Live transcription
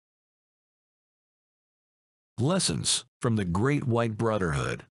Lessons from the Great White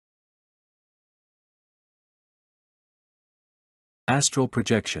Brotherhood. Astral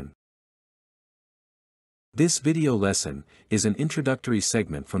projection. This video lesson is an introductory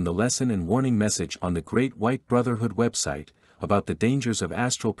segment from the lesson and warning message on the Great White Brotherhood website about the dangers of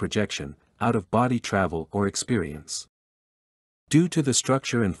astral projection, out-of-body travel or experience. Due to the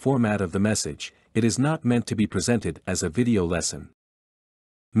structure and format of the message, it is not meant to be presented as a video lesson.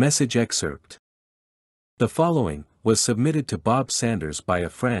 Message excerpt. The following was submitted to Bob Sanders by a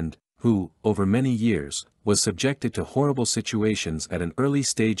friend who, over many years, was subjected to horrible situations at an early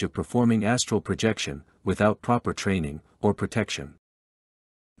stage of performing astral projection, without proper training or protection.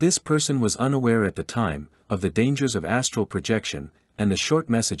 This person was unaware at the time of the dangers of astral projection, and the short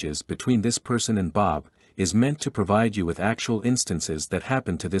messages between this person and Bob is meant to provide you with actual instances that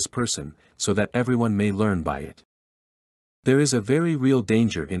happened to this person, so that everyone may learn by it. There is a very real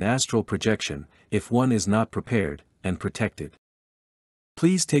danger in astral projection, if one is not prepared and protected.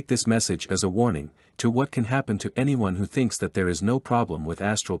 Please take this message as a warning to what can happen to anyone who thinks that there is no problem with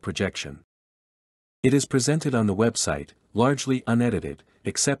astral projection. It is presented on the website, largely unedited,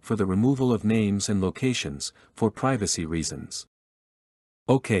 except for the removal of names and locations, for privacy reasons.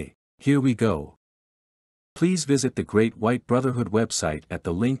 Okay, here we go. Please visit the Great White Brotherhood website at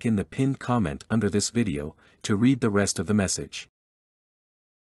the link in the pinned comment under this video, to read the rest of the message.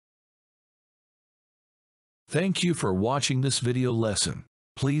 Thank you for watching this video lesson.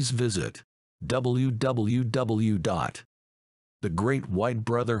 Please visit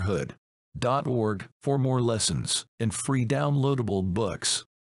www.thegreatwhitebrotherhood.org for more lessons and free downloadable books.